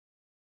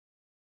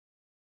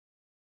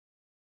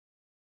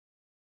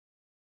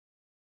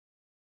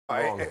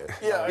wrong here.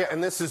 Yeah,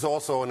 and this is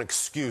also an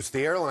excuse.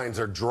 The airlines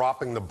are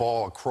dropping the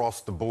ball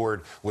across the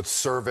board with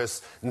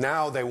service.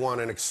 Now they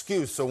want an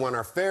excuse, so when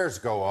our fares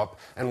go up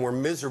and we're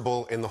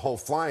miserable in the whole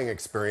flying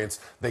experience,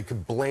 they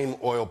could blame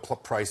oil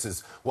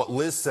prices. What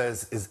Liz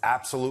says is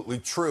absolutely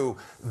true.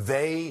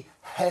 They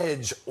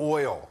hedge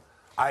oil.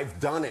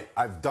 I've done it.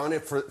 I've done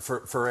it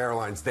for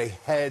airlines. They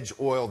hedge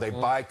oil. They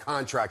buy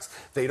contracts.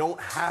 They don't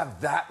have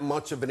that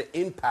much of an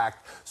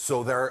impact,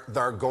 so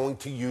they're going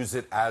to use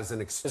it as an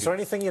excuse. Is there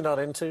anything you're not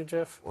into,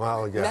 Jeff?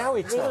 Well, yeah. Now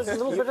he tells a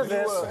little bit of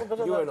this.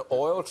 You're an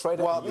oil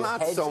trader. Well,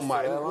 not so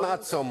much.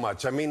 Not so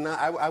much. I mean,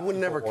 I would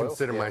never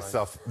consider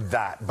myself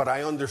that, but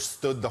I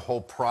understood the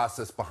whole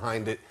process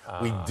behind it.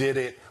 We did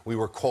it. We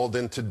were called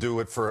in to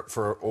do it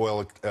for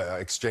oil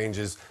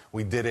exchanges.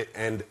 We did it,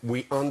 and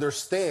we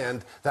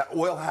understand that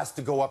oil has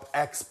to go up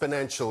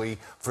exponentially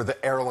for the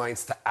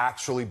airlines to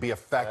actually be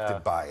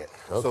affected by it.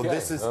 Okay, so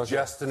this is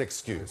just an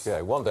excuse.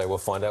 Okay, one day we'll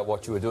find out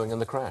what you were doing in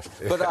the crash.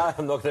 But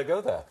I'm not going to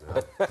go there.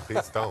 No,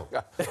 please don't.